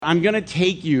I'm going to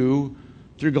take you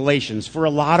through Galatians for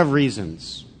a lot of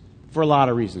reasons.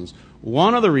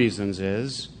 One of the reasons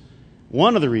is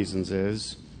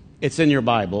it's in your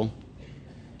Bible.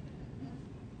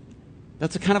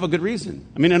 That's a kind of a good reason.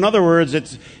 I mean, in other words,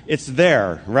 it's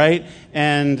there, right?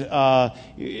 And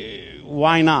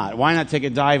why not? Why not take a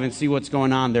dive and see what's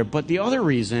going on there? But the other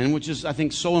reason, which is, I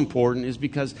think, so important, is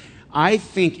because I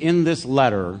think in this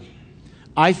letter,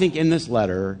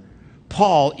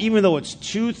 Paul, even though it's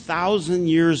 2,000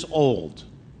 years old,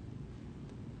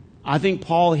 I think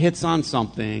Paul hits on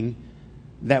something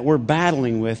that we're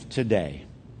battling with today.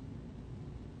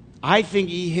 I think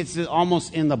he hits it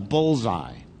almost in the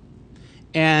bullseye.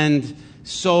 And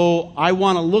so I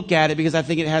want to look at it because I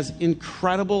think it has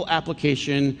incredible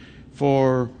application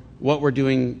for what we're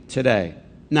doing today.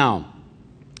 Now,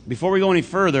 before we go any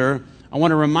further, I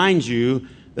want to remind you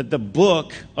that the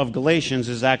book of Galatians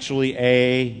is actually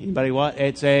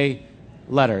it's a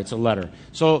letter. It's a letter.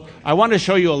 So I want to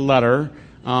show you a letter,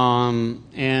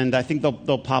 and I think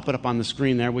they'll pop it up on the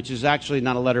screen there, which is actually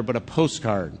not a letter but a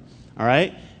postcard. All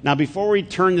right? Now, before we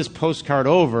turn this postcard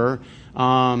over,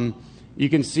 you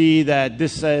can see that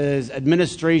this says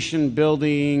Administration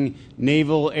Building,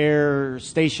 Naval Air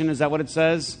Station. Is that what it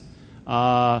says?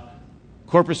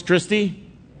 Corpus Christi,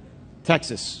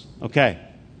 Texas. Okay.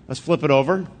 Let's flip it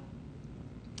over.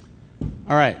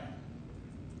 All right.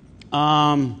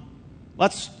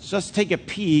 Let's just take a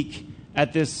peek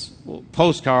at this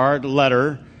postcard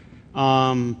letter.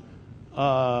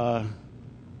 Upper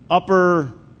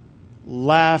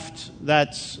left,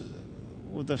 that's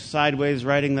with the sideways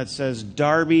writing that says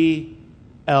Darby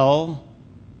L.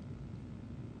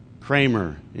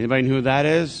 Kramer. Anybody know who that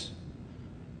is?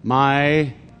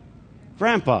 My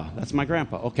grandpa. That's my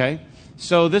grandpa. Okay.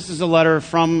 So this is a letter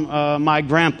from my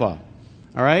grandpa,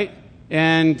 all right?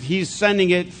 And he's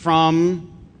sending it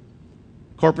from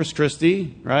Corpus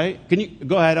Christi, right? Can you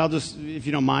go ahead? I'll just, if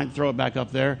you don't mind, throw it back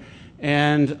up there.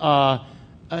 And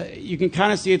you can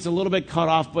kind of see it's a little bit cut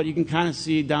off, but you can kind of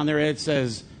see down there it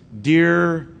says,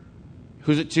 Dear,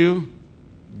 who's it to?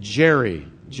 Jerry.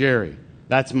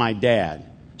 That's my dad.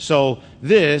 So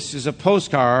this is a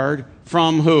postcard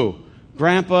from who?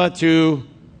 Grandpa to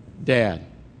dad.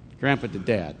 Grandpa to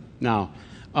dad. Now,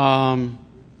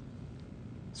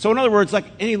 so in other words, like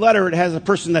any letter, it has a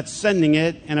person that's sending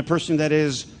it and a person that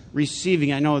is receiving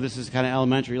it. I know this is kind of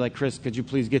elementary. Like, Chris, could you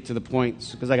please get to the point?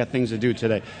 Because I got things to do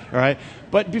today. All right?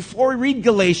 But before we read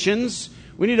Galatians,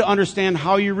 we need to understand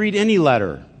how you read any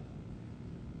letter.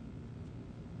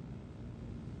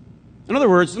 In other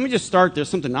words, let me just start there,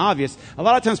 something obvious. A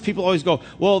lot of times people always go,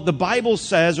 well, the Bible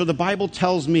says or the Bible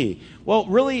tells me. Well,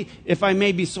 really, if I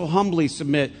may be so humbly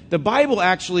submit, the Bible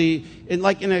actually,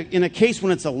 in a case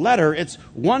when it's a letter, it's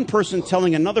one person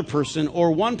telling another person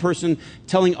or one person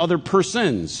telling other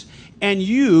persons. And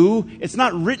it's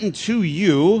not written to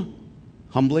you,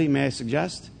 humbly, may I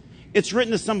suggest? It's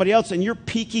written to somebody else and you're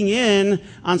peeking in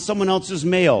on someone else's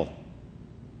mail.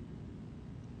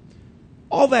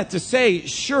 All that to say,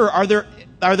 sure, are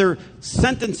there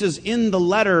sentences in the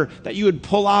letter that you would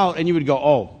pull out and you would go,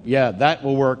 oh, yeah, that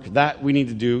will work, that we need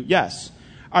to do? Yes.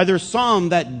 Are there some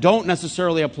that don't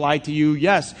necessarily apply to you?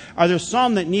 Yes. Are there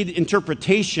some that need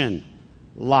interpretation?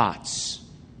 Lots.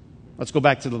 Let's go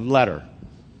back to the letter.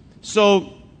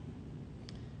 So,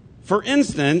 for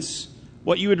instance,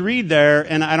 what you would read there,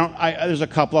 and there's a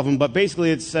couple of them, but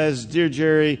basically it says, Dear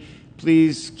Jerry,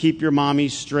 please keep your mommy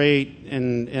straight,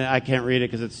 and I can't read it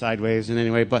because it's sideways. And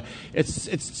anyway, but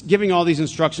it's giving all these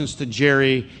instructions to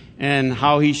Jerry and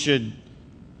how he should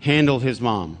handle his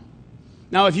mom.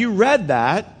 Now, if you read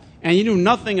that and you knew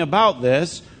nothing about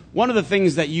this, one of the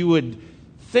things that you would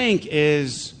think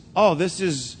is, oh, this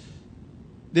is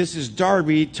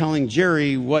Darby telling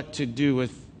Jerry what to do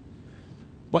with.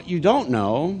 What you don't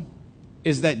know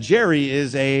is that Jerry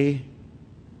is a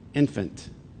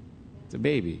infant. It's a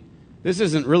baby. This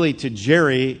isn't really to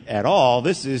Jerry at all.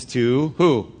 This is to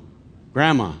who?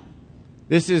 Grandma.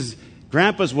 This is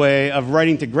Grandpa's way of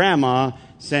writing to Grandma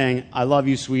saying, I love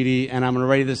you, sweetie, and I'm going to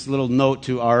write this little note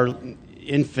to our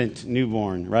infant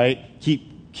newborn, right?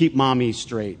 Keep mommy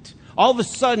straight. All of a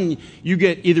sudden, you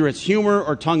get either it's humor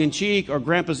or tongue-in-cheek or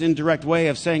Grandpa's indirect way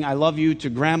of saying, I love you to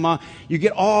Grandma. You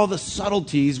get all the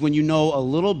subtleties when you know a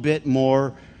little bit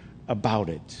more about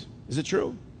it. Is it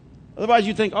true? Otherwise,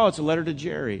 you think, oh, it's a letter to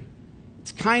Jerry.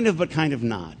 It's kind of, but kind of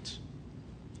not.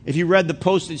 If you read the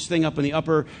postage thing up in the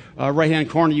upper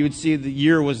right-hand corner, you would see the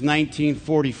year was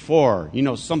 1944. You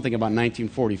know something about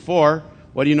 1944.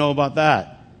 What do you know about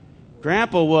that?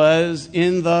 Grandpa was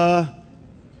in the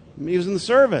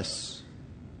service.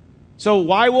 So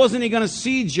why wasn't he going to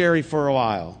see Jerry for a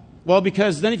while? Well,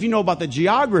 because then if you know about the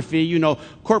geography, you know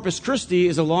Corpus Christi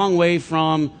is a long way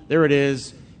from, there it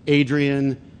is,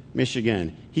 Adrian,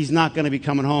 Michigan. He's not going to be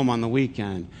coming home on the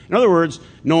weekend. In other words,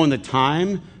 knowing the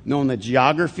time, knowing the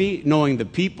geography, knowing the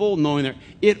people,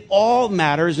 it all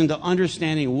matters into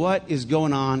understanding what is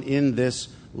going on in this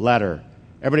letter.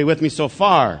 Everybody with me so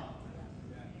far?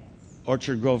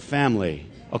 Orchard Grove family.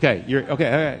 Okay,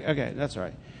 okay, that's all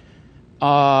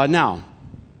right. Now,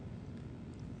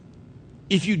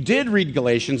 if you did read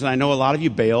Galatians, and I know a lot of you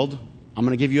bailed, I'm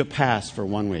going to give you a pass for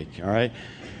 1 week, all right?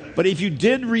 But if you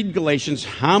did read Galatians,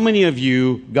 how many of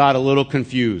you got a little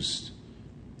confused?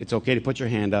 It's okay to put your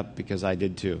hand up because I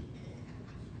did too.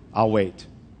 I'll wait.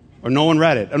 Or no one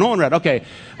read it. No one read it. Okay,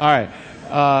 all right.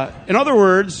 In other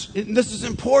words, this is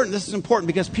important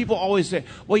because people always say,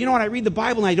 well, you know what, I read the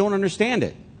Bible and I don't understand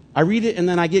it. I read it and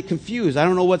then I get confused. I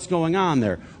don't know what's going on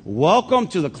there. Welcome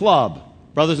to the club,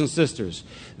 brothers and sisters.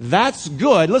 That's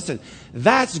good. Listen,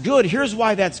 that's good. Here's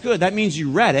why that's good. That means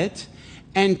you read it.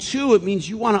 And 2, it means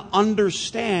you want to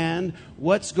understand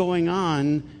what's going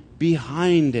on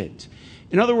behind it.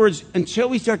 In other words, until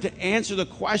we start to answer the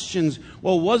questions,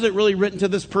 well, was it really written to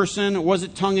this person? Or was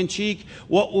it tongue-in-cheek?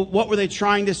 What were they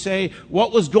trying to say?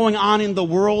 What was going on in the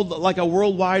world, like a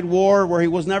worldwide war where he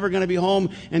was never going to be home?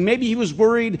 And maybe he was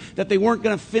worried that they weren't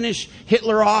going to finish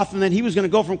Hitler off and then he was going to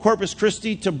go from Corpus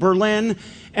Christi to Berlin.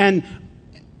 And,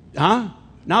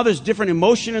 now there's different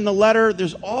emotion in the letter.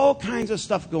 There's all kinds of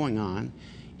stuff going on.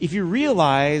 If you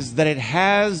realize that it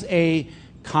has a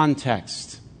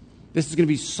context, this is going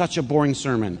to be such a boring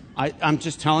sermon. I'm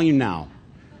just telling you now.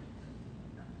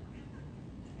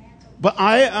 But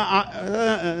I'm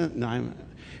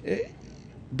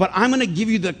going to give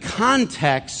you the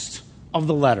context of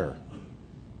the letter.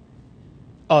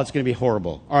 Oh, it's going to be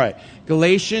horrible. All right.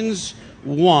 Galatians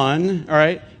 1. All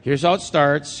right. Here's how it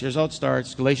starts.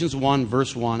 Galatians 1,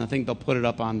 verse 1. I think they'll put it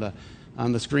up on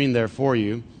the screen there for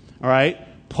you. All right.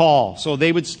 Paul. So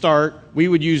they would start. We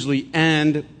would usually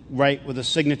end right with a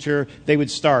signature. They would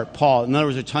start Paul. In other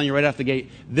words, they're telling you right off the gate,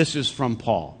 this is from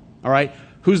Paul. All right.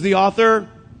 Who's the author?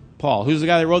 Paul. Who's the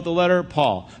guy that wrote the letter?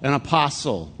 Paul. An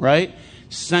apostle. Right.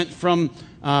 Sent from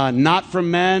not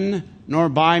from men nor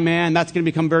by man. That's going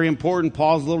to become very important.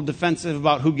 Paul's a little defensive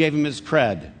about who gave him his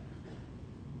cred.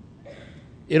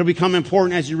 It'll become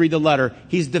important as you read the letter.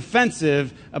 He's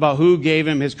defensive about who gave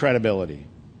him his credibility.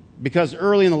 Because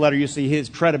early in the letter, you see his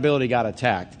credibility got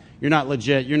attacked. You're not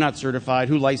legit. You're not certified.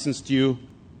 Who licensed you?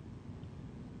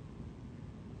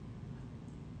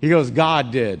 He goes,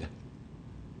 God did.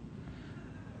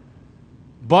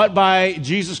 But by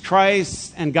Jesus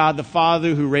Christ and God the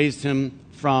Father who raised him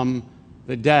from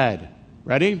the dead.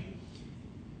 Ready?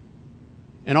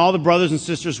 And all the brothers and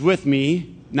sisters with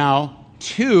me now.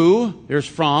 There's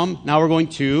from, now we're going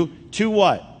to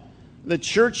what? The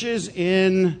churches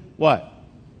in what?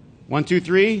 1, 2,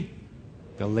 3?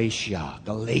 Galatia.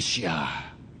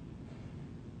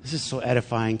 This is so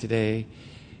edifying today.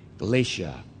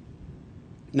 Galatia.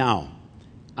 Now,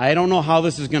 I don't know how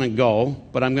this is going to go,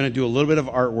 but I'm going to do a little bit of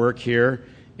artwork here,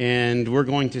 and we're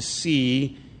going to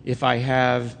see if I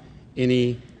have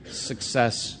any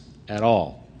success at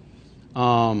all.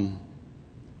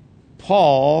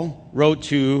 Paul wrote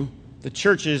to the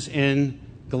churches in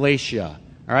Galatia.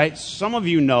 All right? Some of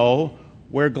you know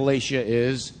where Galatia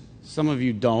is. Some of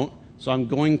you don't. So I'm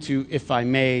going to, if I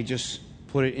may, just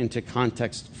put it into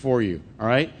context for you. All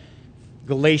right?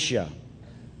 Galatia.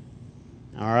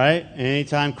 All right?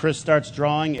 Anytime Chris starts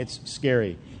drawing, it's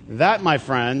scary. That, my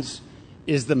friends,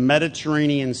 is the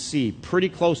Mediterranean Sea. Pretty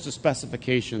close to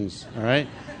specifications. All right?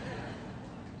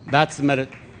 That's the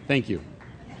Thank you.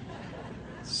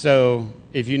 So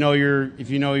if you know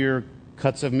your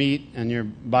cuts of meat and your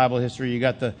Bible history, you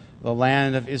got the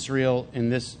land of Israel in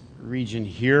this region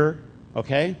here,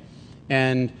 okay?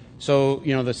 And so,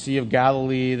 the Sea of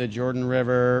Galilee, the Jordan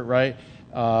River, right?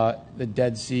 The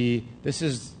Dead Sea. This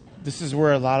is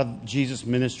where a lot of Jesus'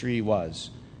 ministry was.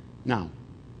 Now,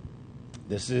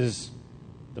 this is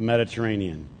the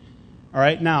Mediterranean. All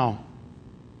right, now,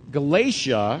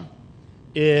 Galatia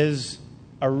is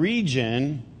a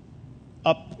region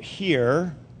up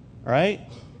here, all right?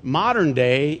 Modern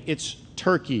day, it's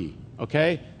Turkey,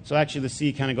 okay? So actually the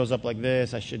sea kind of goes up like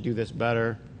this. I should do this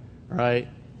better, all right?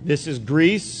 This is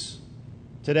Greece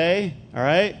today, all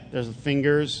right? There's the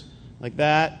fingers like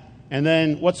that. And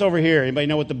then what's over here? Anybody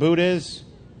know what the boot is?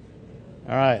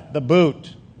 All right, the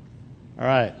boot. All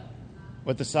right,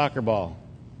 with the soccer ball.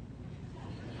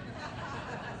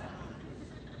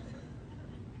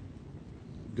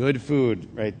 Good food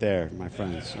right there, my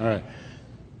friends. All right.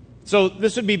 So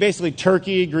this would be basically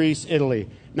Turkey, Greece, Italy.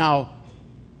 Now,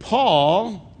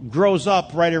 Paul grows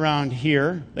up right around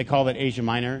here. They call it Asia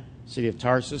Minor, city of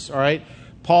Tarsus, all right?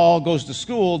 Paul goes to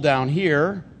school down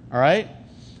here, all right?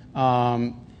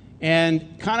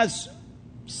 And kind of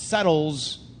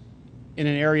settles in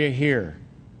an area here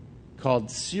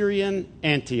called Syrian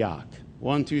Antioch.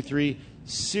 1, 2, 3,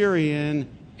 Syrian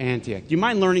Antioch. Do you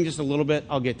mind learning just a little bit?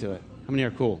 I'll get to it. How many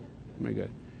are cool? How many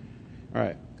good? All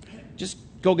right. Just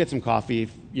go get some coffee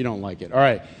if you don't like it. All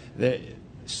right. The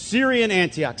Syrian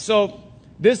Antioch. So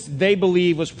this, they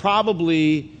believe, was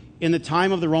probably, in the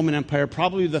time of the Roman Empire,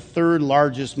 probably the third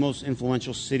largest, most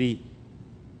influential city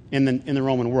in the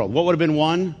Roman world. What would have been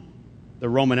one? The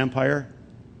Roman Empire.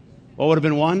 What would have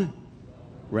been one?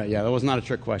 Right, yeah, that was not a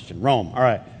trick question. Rome. All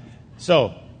right.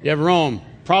 So you have Rome.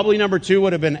 Probably number 2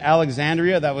 would have been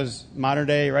Alexandria. That was modern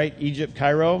day, right? Egypt,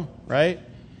 Cairo, right?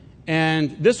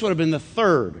 And this would have been the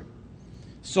third.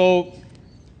 So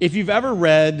if you've ever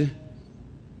read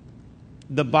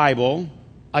the Bible,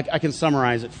 I can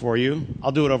summarize it for you.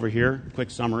 I'll do it over here,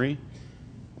 quick summary.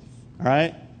 All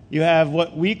right? You have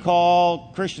what we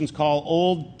call, Christians call,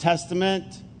 Old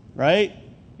Testament, right?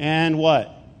 And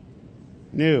what?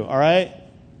 New, all right?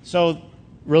 So,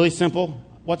 really simple.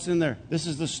 What's in there? This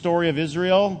is the story of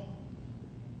Israel,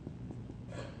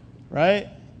 right?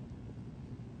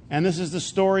 And this is the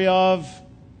story of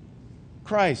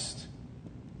Christ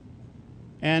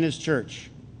and his church.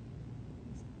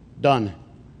 Done.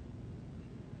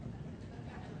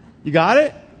 You got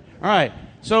it? All right.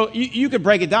 So you could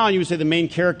break it down. You would say the main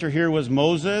character here was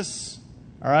Moses,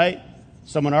 all right?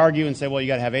 Someone argue and say, well, you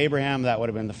got to have Abraham. That would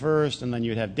have been the first. And then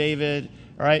you'd have David,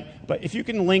 all right? But if you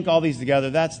can link all these together,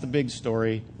 that's the big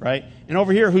story, right? And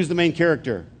over here, who's the main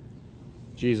character?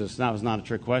 Jesus. That was not a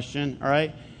trick question, all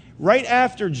right? Right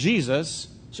after Jesus,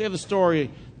 so you have the story,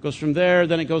 it goes from there,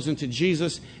 then it goes into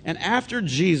Jesus. And after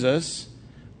Jesus,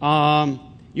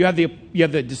 you have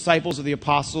the disciples of the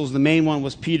apostles. The main one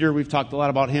was Peter. We've talked a lot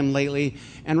about him lately.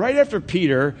 And right after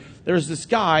Peter, there's this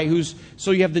guy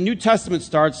so you have the New Testament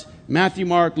starts, Matthew,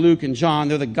 Mark, Luke, and John.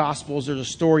 They're the Gospels. They're the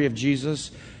story of Jesus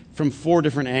from 4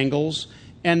 different angles.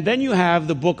 And then you have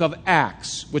the book of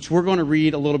Acts, which we're going to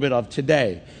read a little bit of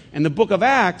today. And the book of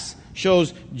Acts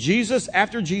shows Jesus,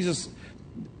 after Jesus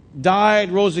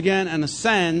died, rose again, and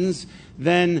ascends,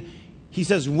 then he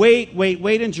says, wait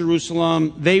in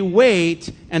Jerusalem. They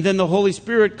wait, and then the Holy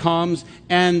Spirit comes,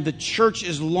 and the church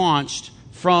is launched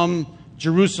from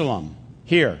Jerusalem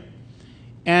here.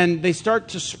 And they start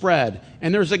to spread.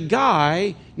 And there's a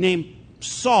guy named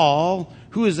Saul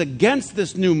who is against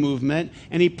this new movement,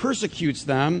 and he persecutes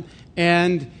them,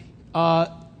 and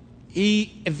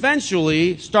he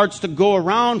eventually starts to go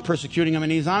around persecuting them,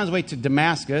 and he's on his way to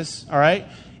Damascus, all right?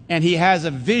 And he has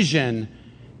a vision,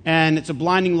 and it's a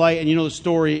blinding light, and you know the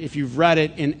story if you've read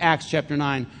it in Acts chapter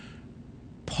 9.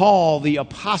 Paul, the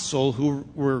apostle who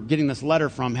we're getting this letter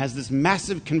from, has this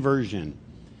massive conversion,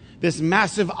 this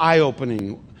massive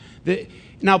eye-opening.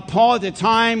 Now, Paul at the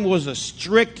time was a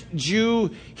strict Jew.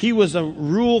 He was a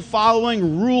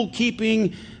rule-following,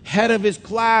 rule-keeping head of his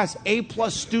class,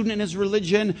 A-plus student in his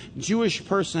religion, Jewish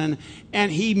person.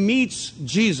 And he meets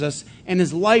Jesus, and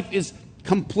his life is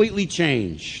completely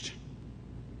changed.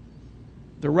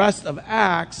 The rest of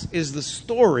Acts is the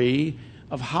story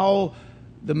of how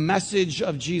the message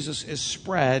of Jesus is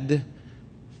spread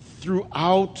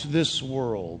throughout this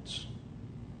world.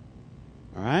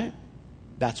 All right?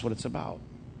 That's what it's about.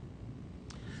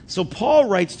 So Paul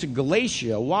writes to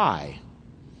Galatia. Why?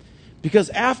 Because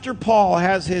after Paul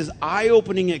has his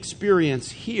eye-opening experience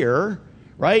here,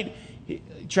 right? He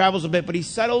travels a bit, but he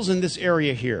settles in this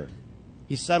area here.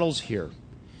 He settles here.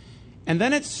 And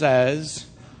then it says,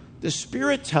 the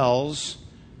Spirit tells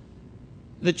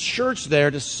the church there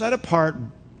to set apart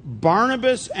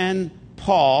Barnabas and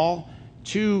Paul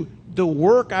to the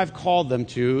work I've called them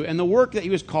to. And the work that he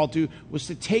was called to was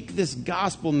to take this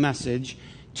gospel message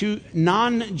to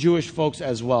non-Jewish folks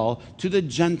as well, to the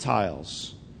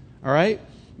Gentiles. All right?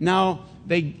 Now,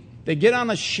 they get on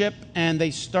a ship and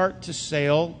they start to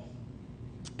sail.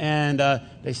 And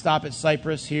they stop at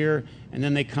Cyprus here. And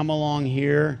then they come along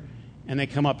here. And they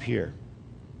come up here.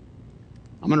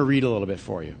 I'm going to read a little bit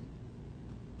for you.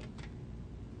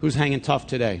 Who's hanging tough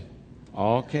today?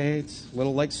 Okay, it's a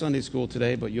little like Sunday school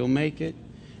today, but you'll make it.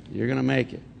 You're going to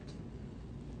make it.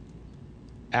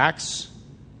 Acts,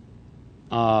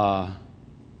 in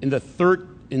the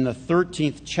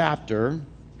 13th chapter,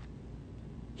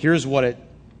 here's what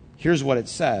it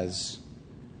says.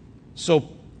 So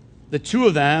the two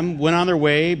of them went on their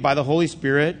way by the Holy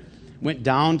Spirit, went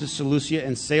down to Seleucia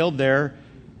and sailed there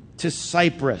to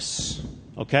Cyprus.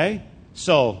 Okay?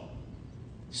 So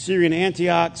Syrian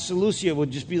Antioch. Seleucia would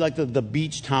just be like the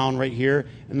beach town right here.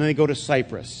 And then they go to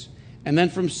Cyprus. And then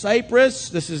from Cyprus,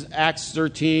 this is Acts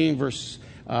 13, verse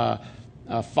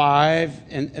 5.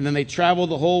 And then they travel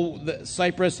the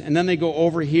Cyprus. And then they go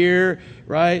over here,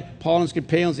 right? Paul and his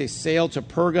companions, they sail to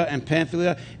Perga and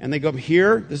Pamphylia. And they go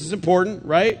here. This is important,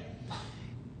 right?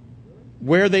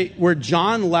 Where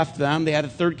John left them, they had a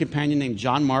third companion named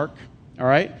John Mark. All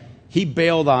right? He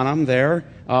bailed on them there.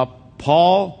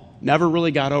 Paul never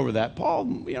really got over that.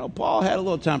 Paul had a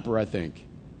little temper, I think.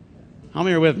 How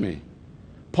many are with me?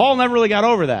 Paul never really got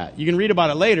over that. You can read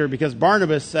about it later because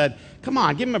Barnabas said, "Come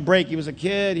on, give him a break. He was a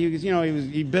kid.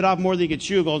 He bit off more than he could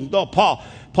chew." Goes, "No, Paul."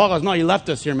 Paul goes, "No, you left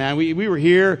us here, man. We were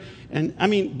here." And I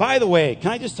mean, by the way,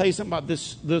 can I just tell you something about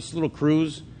this little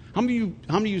cruise? How many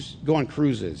of you go on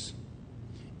cruises?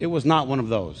 It was not one of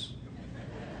those.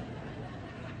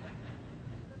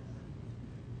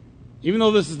 Even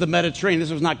though this is the Mediterranean,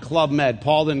 this was not Club Med.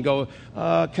 Paul didn't go,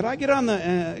 could I get on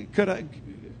the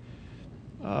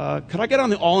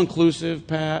all-inclusive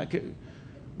pack?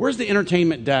 Where's the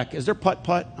entertainment deck? Is there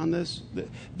putt-putt on this?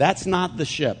 That's not the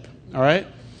ship, all right?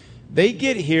 They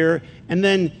get here, and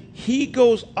then he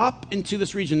goes up into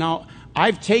this region. Now,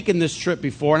 I've taken this trip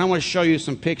before, and I want to show you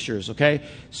some pictures, okay?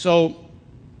 So,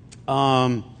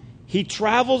 he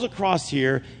travels across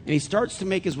here, and he starts to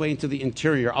make his way into the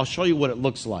interior. I'll show you what it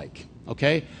looks like,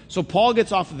 okay? So Paul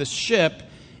gets off of the ship,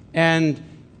 and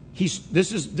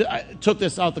I took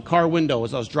this out the car window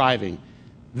as I was driving.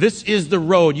 This is the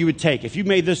road you would take. If you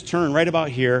made this turn right about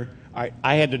here, all right,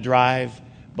 I had to drive,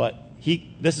 but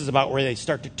this is about where they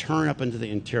start to turn up into the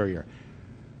interior.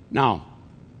 Now,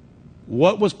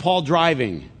 what was Paul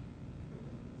driving?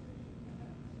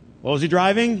 What was he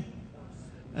driving?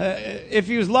 If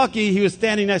he was lucky, he was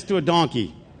standing next to a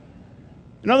donkey.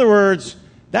 In other words,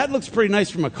 that looks pretty nice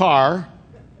from a car,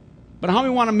 but how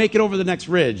many want to make it over the next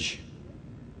ridge?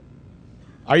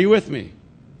 Are you with me?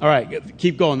 All right,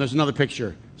 keep going. There's another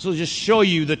picture. So just show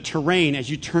you the terrain as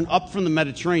you turn up from the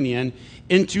Mediterranean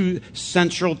into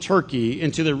central Turkey,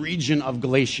 into the region of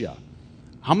Galatia.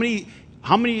 How many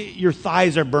your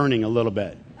thighs are burning a little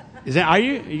bit? Are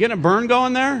you getting a burn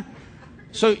going there?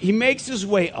 So he makes his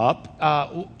way up.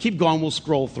 Keep going. We'll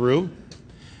scroll through.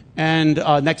 And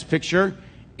next picture.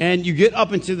 And you get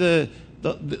up into the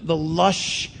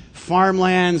lush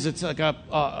farmlands. It's like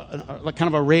kind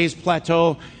of a raised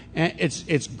plateau. And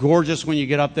it's gorgeous when you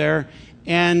get up there.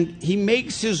 And he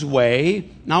makes his way.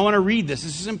 Now I want to read this.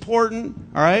 This is important.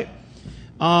 All right.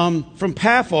 From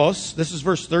Paphos, this is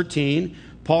verse 13.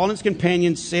 Paul and his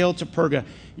companions sailed to Perga.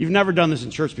 You've never done this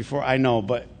in church before, I know,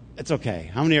 but it's okay.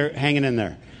 How many are hanging in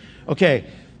there? Okay.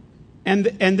 And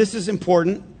this is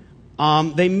important.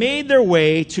 They made their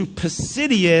way to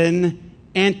Pisidian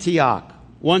Antioch.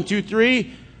 1, 2,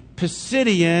 3.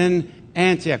 Pisidian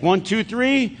Antioch. 1, 2,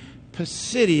 3.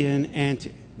 Pisidian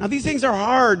Antioch. Now, these things are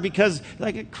hard because,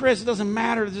 like, Chris, it doesn't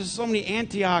matter. There's so many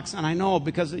Antiochs, and I know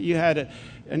because you had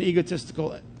an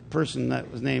egotistical person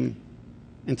that was named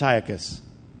Antiochus.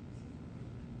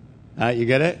 You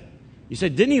get it? You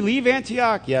said, didn't he leave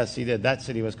Antioch? Yes, he did. That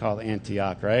city was called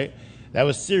Antioch, right? That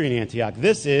was Syrian Antioch.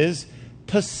 This is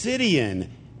Pisidian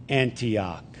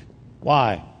Antioch.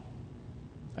 Why?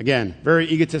 Again,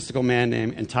 very egotistical man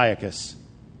named Antiochus.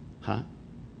 Huh?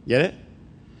 Get it?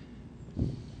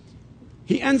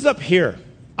 He ends up here.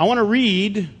 I want to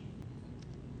read.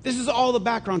 This is all the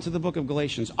background to the book of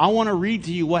Galatians. I want to read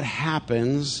to you what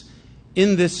happens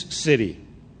in this city.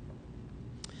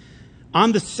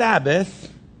 On the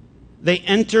Sabbath, they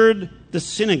entered the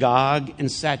synagogue and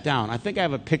sat down. I think I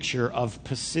have a picture of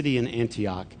Pisidian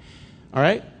Antioch. All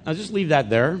right? I'll just leave that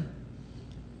there.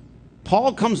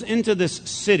 Paul comes into this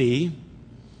city,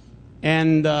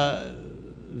 and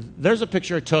there's a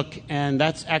picture I took, and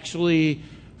that's actually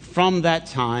from that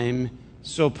time.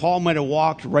 So Paul might have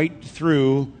walked right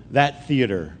through that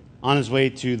theater on his way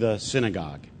to the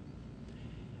synagogue.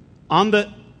 On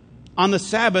the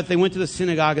Sabbath, they went to the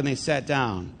synagogue and they sat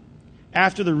down.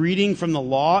 After the reading from the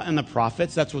law and the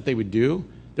prophets, that's what they would do.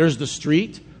 There's the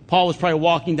street. Paul was probably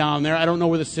walking down there. I don't know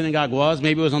where the synagogue was.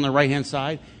 Maybe it was on the right-hand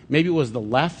side. Maybe it was the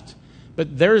left.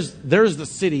 But there's the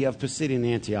city of Pisidian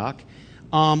Antioch.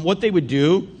 What they would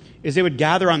do is they would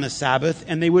gather on the Sabbath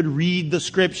and they would read the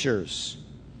scriptures.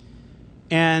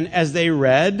 And as they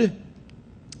read,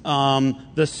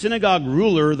 the synagogue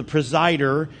ruler, the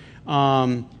presider,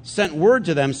 sent word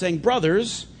to them saying,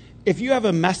 brothers, if you have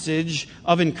a message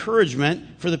of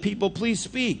encouragement for the people, please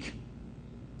speak.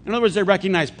 In other words, they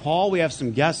recognize, Paul, we have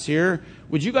some guests here.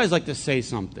 Would you guys like to say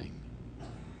something?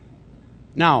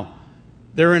 Now,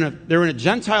 they're in a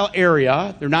Gentile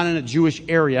area. They're not in a Jewish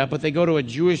area, but they go to a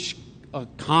Jewish a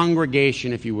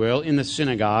congregation, if you will, in the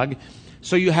synagogue.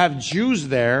 So you have Jews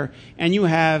there, and you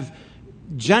have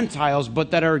Gentiles,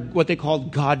 but that are what they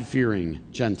called God-fearing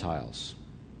Gentiles.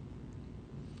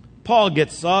 Paul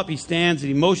gets up, he stands, and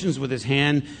he motions with his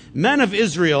hand. Men of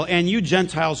Israel, and you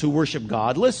Gentiles who worship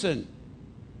God, listen.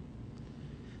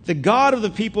 The God of the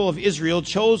people of Israel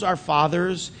chose our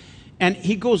fathers, and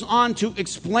he goes on to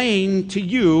explain to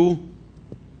you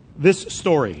this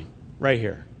story right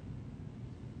here.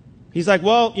 He's like,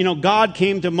 well, God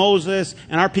came to Moses,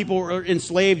 and our people were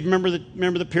enslaved. Remember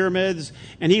the pyramids?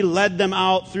 And he led them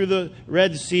out through the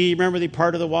Red Sea. Remember the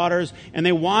part of the waters? And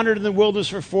they wandered in the wilderness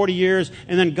for 40 years.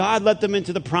 And then God led them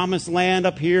into the promised land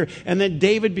up here. And then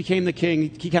David became the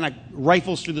king. He kind of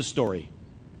rifles through the story.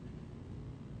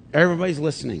 Everybody's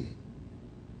listening.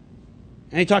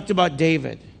 And he talked about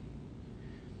David.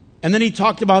 And then he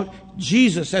talked about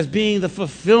Jesus as being the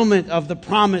fulfillment of the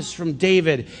promise from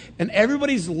David. And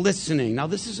everybody's listening. Now,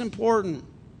 this is important.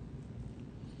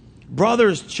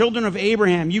 Brothers, children of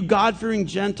Abraham, you God-fearing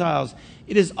Gentiles,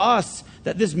 it is us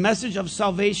that this message of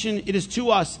salvation, it is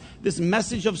to us, this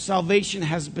message of salvation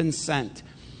has been sent.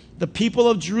 The people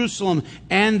of Jerusalem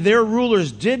and their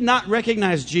rulers did not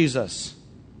recognize Jesus.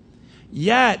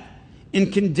 Yet,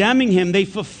 in condemning him, they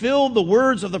fulfilled the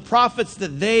words of the prophets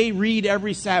that they read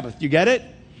every Sabbath. You get it?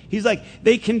 He's like,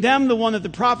 they condemned the one that the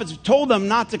prophets told them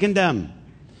not to condemn.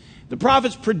 The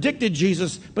prophets predicted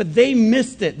Jesus, but they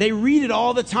missed it. They read it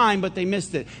all the time, but they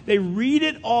missed it. They read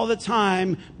it all the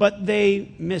time, but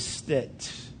they missed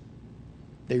it.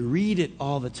 They read it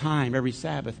all the time, every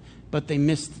Sabbath, but they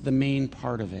missed the main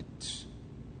part of it.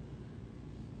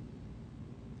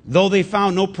 Though they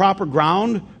found no proper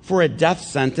ground for a death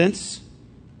sentence,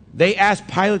 they asked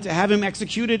Pilate to have him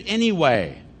executed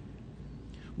anyway.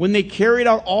 When they carried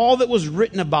out all that was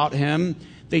written about him,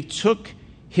 they took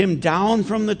him down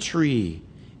from the tree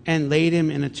and laid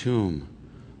him in a tomb.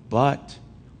 But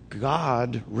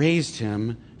God raised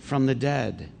him from the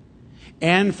dead.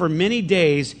 And for many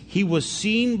days he was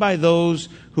seen by those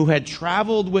who had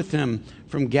traveled with him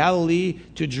from Galilee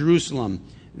to Jerusalem.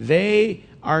 They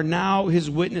are now his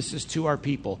witnesses to our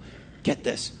people. Get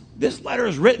this. This letter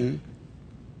is written.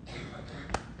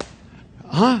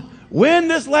 When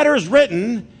this letter is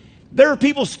written, there are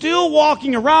people still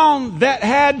walking around that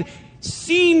had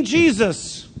seen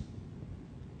Jesus.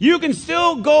 You can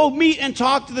still go meet and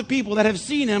talk to the people that have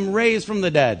seen him raised from the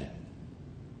dead.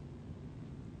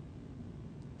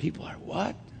 People are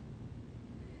what?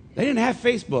 They didn't have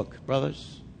Facebook,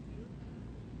 brothers.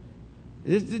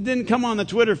 It didn't come on the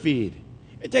Twitter feed.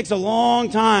 It takes a long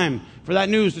time for that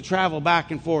news to travel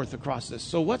back and forth across this.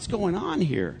 So what's going on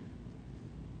here?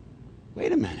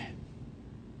 Wait a minute.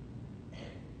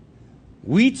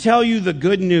 We tell you the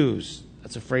good news.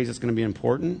 That's a phrase that's going to be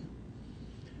important.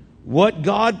 What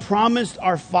God promised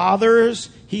our fathers,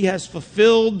 he has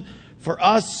fulfilled for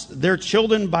us, their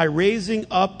children, by raising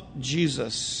up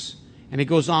Jesus. And he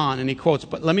goes on and he quotes,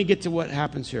 but let me get to what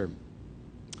happens here.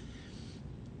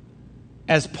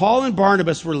 As Paul and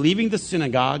Barnabas were leaving the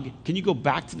synagogue, can you go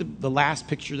back to the last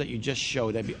picture that you just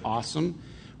showed? That'd be awesome.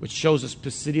 Which shows us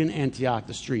Pisidian Antioch,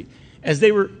 the street. As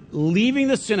they were leaving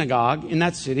the synagogue in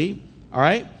that city, all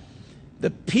right,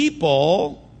 the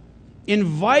people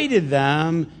invited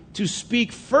them to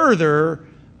speak further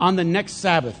on the next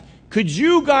Sabbath. Could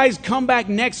you guys come back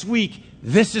next week?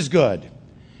 This is good.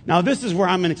 Now, this is where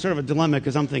I'm in sort of a dilemma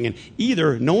because I'm thinking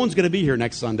either no one's going to be here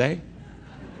next Sunday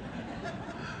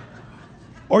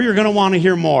or you're going to want to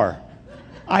hear more.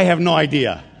 I have no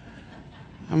idea.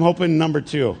 I'm hoping number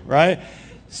 2, right?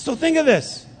 So think of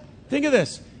this. Think of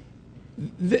this.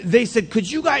 They said, could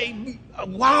you guys,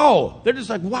 wow. They're just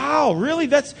like, wow, really?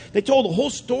 They told the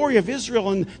whole story of Israel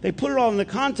and they put it all in the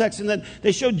context and then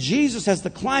they showed Jesus as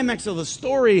the climax of the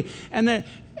story and then,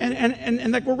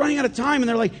 and like we're running out of time and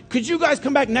they're like, could you guys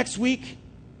come back next week?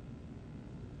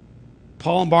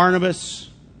 Paul and Barnabas,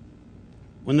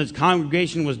 when the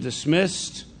congregation was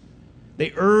dismissed,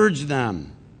 they urged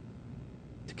them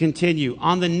to continue.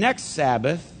 On the next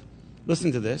Sabbath,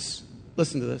 listen to this.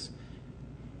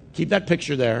 Keep that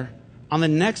picture there. On the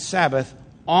next Sabbath,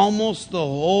 almost the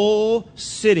whole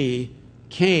city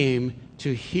came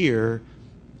to hear.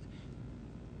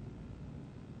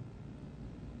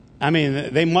 I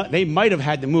mean, they might have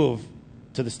had to move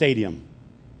to the stadium.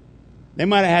 They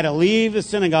might have had to leave the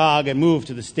synagogue and move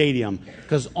to the stadium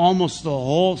because almost the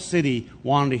whole city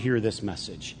wanted to hear this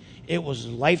message. It was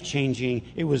life-changing.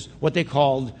 It was what they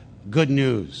called good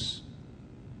news.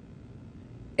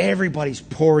 Everybody's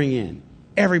pouring in.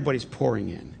 Everybody's pouring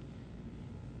in.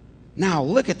 Now,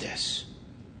 look at this.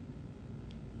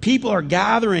 People are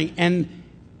gathering, and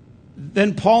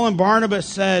then Paul and Barnabas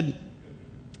said,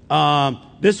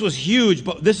 This was huge,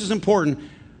 but this is important.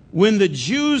 When the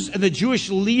Jews and the Jewish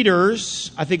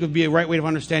leaders, I think would be a right way of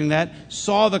understanding that,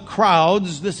 saw the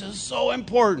crowds, this is so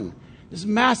important. This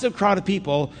massive crowd of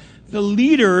people, the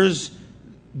leaders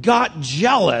got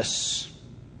jealous.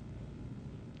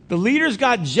 The leaders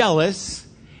got jealous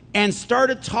and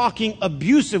started talking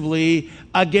abusively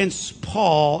against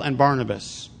Paul and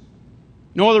Barnabas.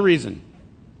 No other reason.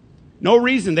 No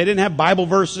reason. They didn't have Bible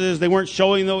verses. They weren't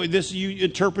showing this, you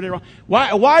interpret it wrong.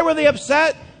 Why were they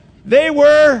upset? What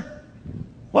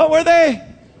were they?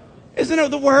 Isn't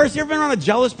it the worst? You ever been around a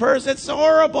jealous person? It's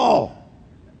horrible.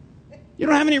 You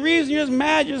don't have any reason. You're just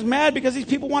mad. You're just mad because these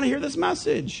people want to hear this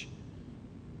message.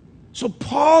 So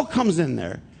Paul comes in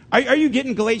there. Are you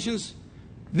getting Galatians?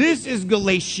 This is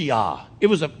Galatia. It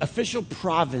was an official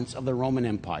province of the Roman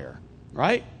Empire,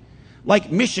 right?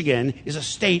 Like Michigan is a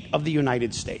state of the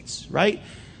United States, right?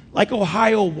 Like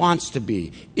Ohio wants to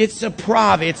be. It's a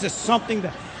province. It's something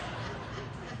that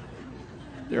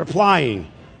they're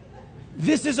applying.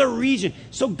 This is a region.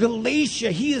 So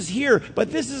Galatia, he is here,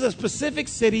 but this is a specific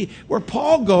city where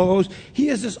Paul goes. He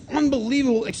has this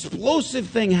unbelievable, explosive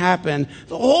thing happen.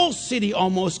 The whole city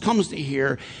almost comes to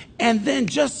here. And then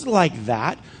just like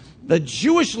that, the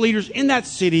Jewish leaders in that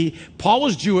city, Paul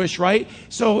was Jewish, right?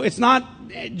 So it's not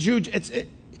Jew.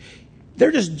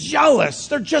 They're just jealous.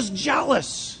 They're just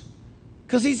jealous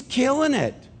because he's killing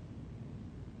it.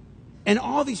 And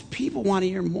all these people want to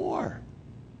hear more.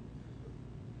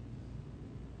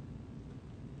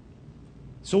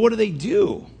 So what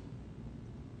do?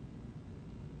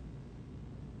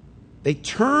 They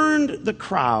turned the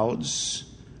crowds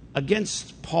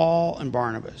against Paul and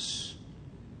Barnabas.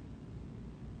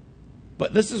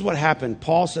 But this is what happened.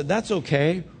 Paul said, that's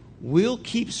okay. We'll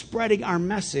keep spreading our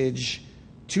message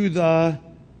to the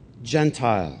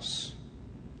Gentiles.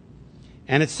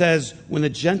 And it says, when the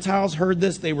Gentiles heard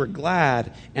this, they were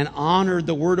glad and honored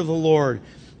the word of the Lord.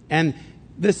 And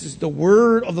this is the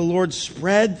word of the Lord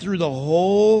spread through the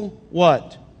whole,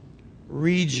 what?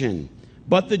 Region.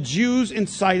 But the Jews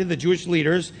incited, the Jewish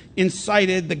leaders,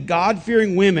 incited the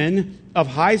God-fearing women of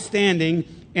high standing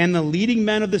and the leading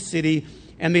men of the city,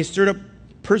 and they stirred up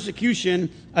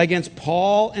persecution against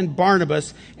Paul and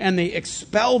Barnabas, and they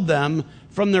expelled them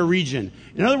from their region.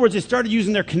 In other words, they started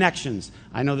using their connections.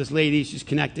 I know this lady, she's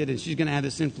connected, and she's going to have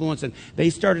this influence. And they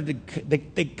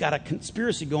they got a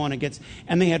conspiracy going against,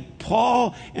 and they had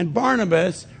Paul and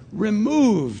Barnabas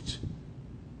removed.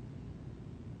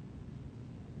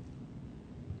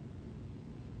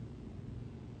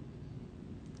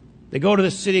 They go to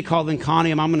this city called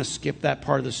Iconium. I'm going to skip that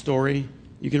part of the story.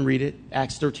 You can read it,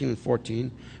 Acts 13 and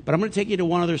 14. But I'm going to take you to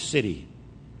one other city.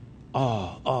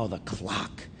 Oh, the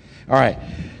clock. All right.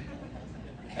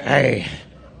 Hey.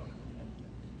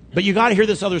 But you got to hear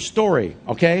this other story,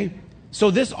 okay? So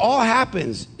this all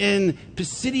happens in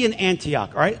Pisidian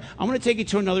Antioch, all right? I'm going to take you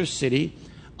to another city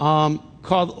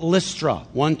called Lystra.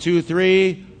 1, 2,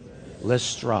 3.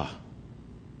 Lystra.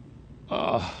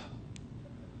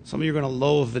 Some of you are going to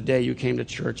loathe the day you came to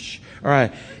church. All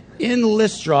right. In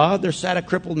Lystra, there sat a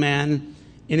crippled man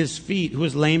in his feet who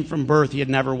was lame from birth. He had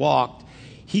never walked.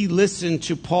 He listened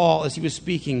to Paul as he was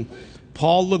speaking.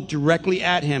 Paul looked directly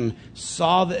at him,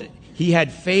 saw that he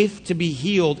had faith to be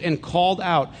healed, and called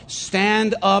out,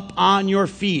 "Stand up on your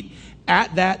feet."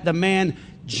 At that, the man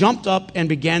jumped up and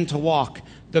began to walk.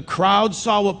 The crowd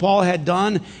saw what Paul had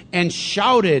done and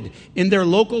shouted in their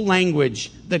local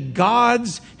language, "The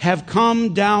gods have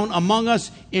come down among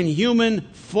us in human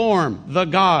form." The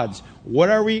gods. What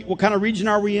are we? What kind of region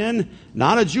are we in?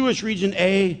 Not a Jewish region,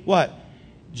 a what?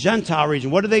 Gentile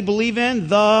region. What do they believe in?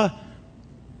 The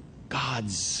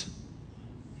gods.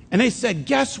 And they said,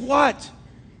 guess what?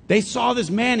 They saw this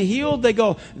man healed. They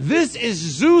go, this is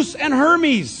Zeus and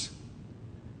Hermes.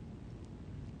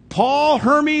 Paul,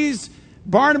 Hermes,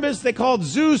 Barnabas, they called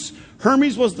Zeus.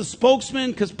 Hermes was the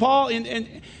spokesman because Paul,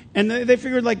 and they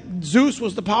figured like Zeus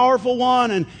was the powerful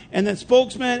one and the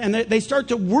spokesman. And they start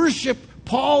to worship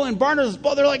Paul and Barnabas.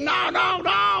 But they're like,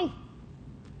 no.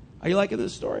 Are you liking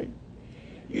this story?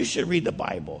 You should read the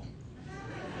Bible.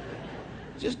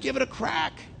 Just give it a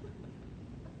crack.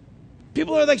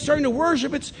 People are like starting to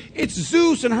worship. It's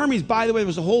Zeus and Hermes. By the way, there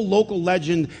was a whole local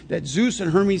legend that Zeus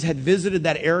and Hermes had visited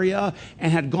that area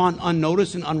and had gone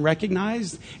unnoticed and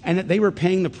unrecognized, and that they were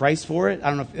paying the price for it. I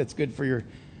don't know if it's good for your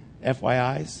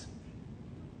FYIs.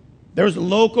 There was a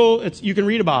local, you can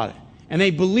read about it. And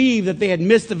they believed that they had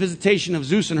missed the visitation of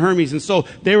Zeus and Hermes. And so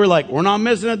they were like, we're not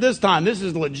missing it this time. This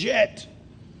is legit.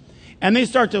 And they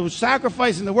start to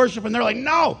sacrifice and to worship. And they're like,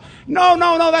 no,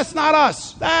 that's not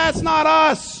us. That's not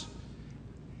us.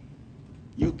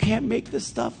 You can't make this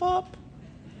stuff up.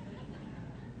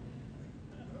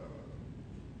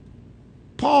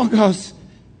 Paul goes,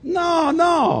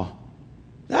 no,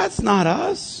 that's not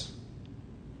us.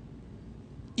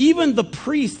 Even the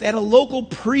priest, they had a local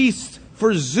priest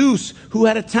for Zeus who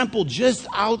had a temple just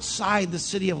outside the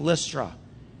city of Lystra,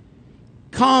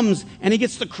 comes and he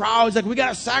gets the crowd. He's like, we got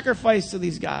to sacrifice to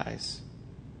these guys.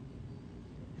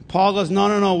 And Paul goes,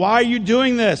 no. Why are you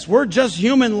doing this? We're just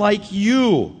human like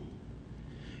you.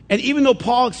 And even though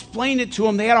Paul explained it to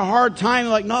them, they had a hard time.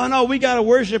 They're like, no, we got to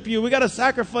worship you. We got to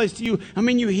sacrifice to you. I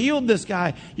mean, you healed this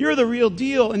guy. You're the real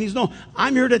deal. And he's, no,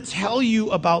 I'm here to tell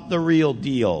you about the real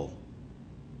deal.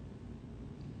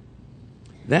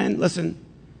 Then, listen,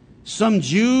 some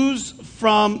Jews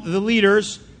from the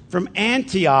leaders from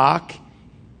Antioch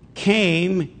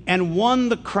came and won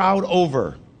the crowd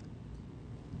over.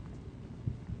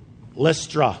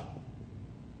 Lystra.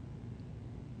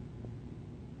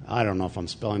 I don't know if I'm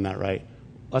spelling that right.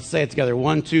 Let's say it together.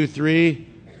 1, 2, 3.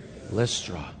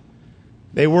 Lystra.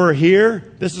 They were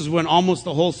here. This is when almost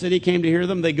the whole city came to hear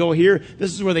them. They go here.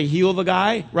 This is where they heal the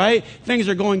guy, right? Things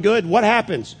are going good. What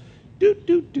happens?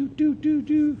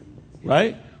 Do.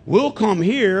 Right? We'll come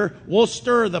here. We'll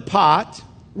stir the pot,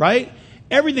 right?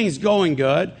 Everything's going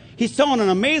good. He's telling an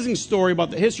amazing story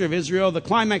about the history of Israel, the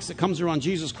climax that comes around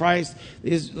Jesus Christ,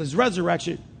 his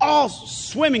resurrection, all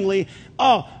swimmingly.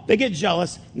 Oh, they get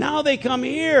jealous. Now they come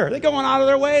here. They're going out of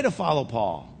their way to follow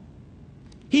Paul.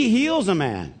 He heals a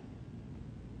man.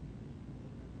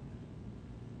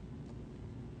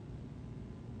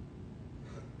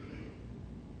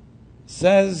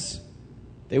 Says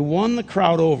they won the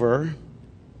crowd over,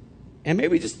 and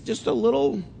maybe just a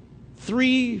little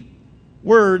 3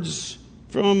 words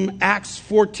from Acts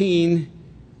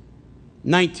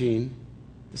 14:19.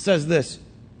 It says this: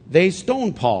 they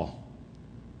stoned Paul.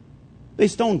 They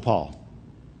stoned Paul.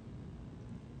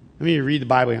 I mean, you read the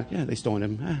Bible, yeah, they stoned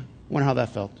him. I wonder how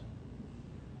that felt.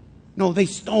 No, they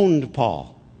stoned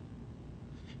Paul.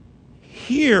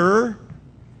 Here,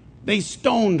 they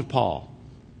stoned Paul.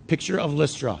 Picture of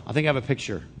Lystra. I think I have a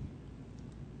picture.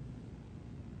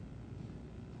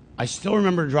 I still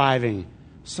remember driving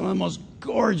some of the most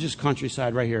gorgeous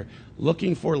countryside right here,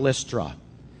 looking for Lystra.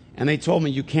 And they told me,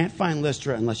 you can't find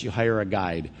Lystra unless you hire a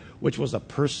guide, which was a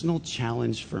personal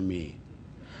challenge for me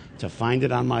to find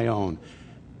it on my own.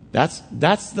 That's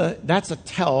a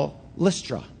tell,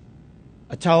 Lystra.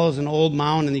 A tell is an old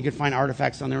mound, and you can find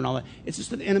artifacts on there and all that. It's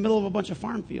just in the middle of a bunch of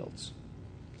farm fields.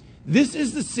 This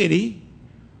is the city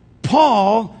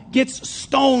Paul gets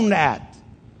stoned at.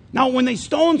 Now, when they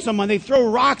stone someone, they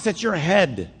throw rocks at your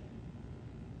head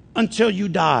until you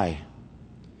die.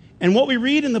 And what we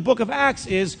read in the book of Acts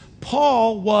is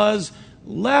Paul was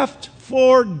left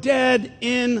for dead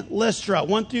in Lystra.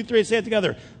 1, 2, 3, say it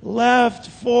together. Left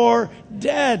for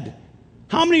dead.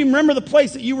 How many remember the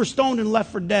place that you were stoned and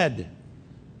left for dead?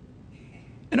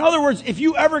 In other words, if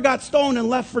you ever got stoned and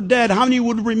left for dead, how many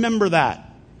would remember that?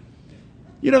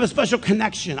 You'd have a special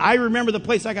connection. I remember the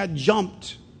place I got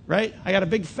jumped, right? I got a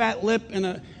big fat lip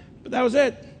but that was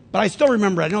it. But I still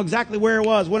remember it. I know exactly where it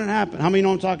was, when it happened. How many know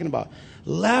what I'm talking about?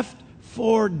 Left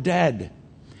for dead.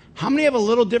 How many have a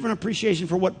little different appreciation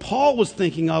for what Paul was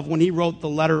thinking of when he wrote the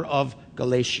letter of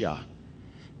Galatia?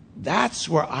 That's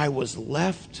where I was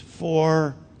left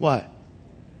for what?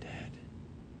 Dead.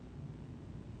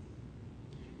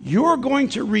 You're going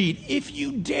to read, if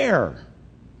you dare,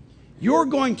 you're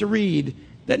going to read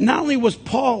that not only was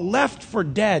Paul left for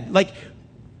dead, like,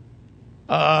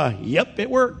 yep, it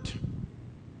worked.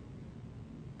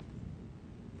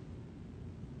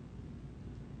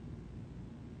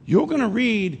 You're going to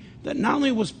read that not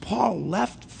only was Paul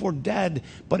left for dead,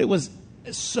 but it was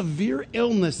a severe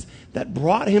illness that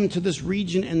brought him to this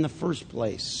region in the first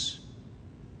place.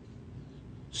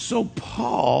 So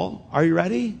Paul, are you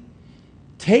ready?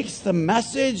 Takes the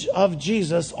message of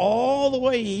Jesus all the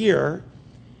way here,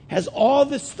 has all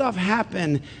this stuff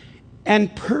happen,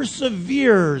 and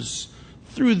perseveres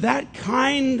through that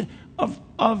kind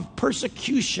of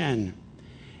persecution.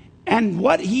 And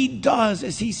what he does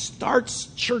is he starts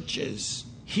churches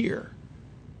here.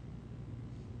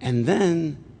 And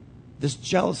then this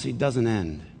jealousy doesn't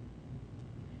end.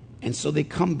 And so they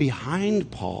come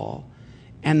behind Paul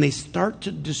and they start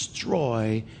to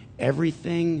destroy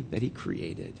everything that he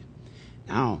created.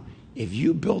 Now, if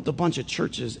you built a bunch of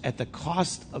churches at the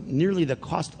cost of nearly the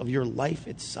cost of your life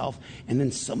itself, and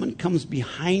then someone comes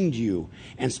behind you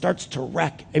and starts to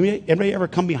wreck. Anybody ever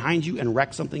come behind you and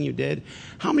wreck something you did?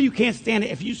 How many of you can't stand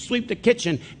it if you sweep the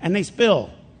kitchen and they spill?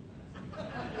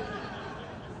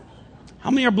 How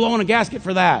many are blowing a gasket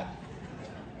for that?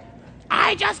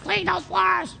 I just cleaned those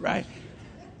floors, right?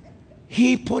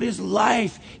 He put his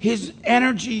life, his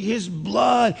energy, his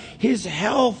blood, his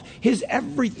health, his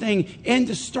everything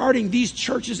into starting these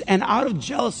churches. And out of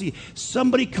jealousy,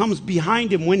 somebody comes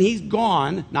behind him when he's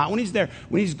gone, not when he's there,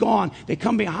 when he's gone, they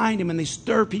come behind him and they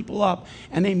stir people up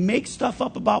and they make stuff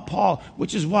up about Paul,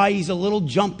 which is why he's a little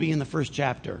jumpy in the first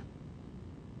chapter.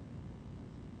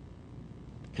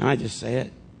 Can I just say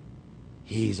it?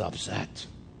 He's upset.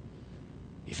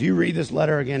 If you read this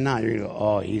letter again now, you're going to go,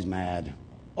 oh, he's mad.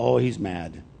 Oh, he's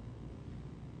mad.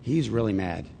 He's really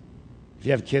mad. If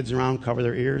you have kids around, cover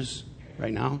their ears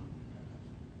right now.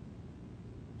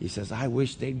 He says, I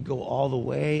wish they'd go all the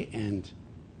way and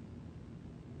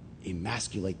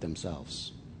emasculate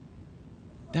themselves.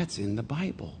 That's in the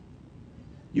Bible.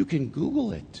 You can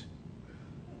Google it.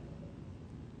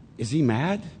 Is he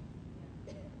mad?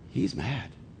 He's mad.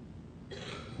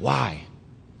 Why?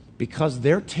 Because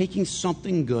they're taking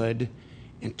something good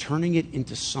and turning it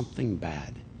into something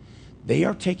bad. They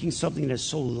are taking something that is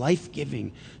so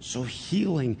life-giving, so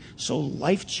healing, so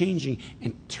life-changing,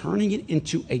 and turning it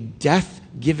into a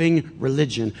death-giving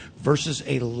religion versus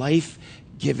a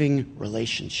life-giving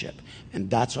relationship.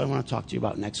 And that's what I want to talk to you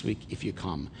about next week if you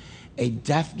come. A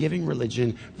death-giving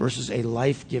religion versus a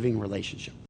life-giving relationship.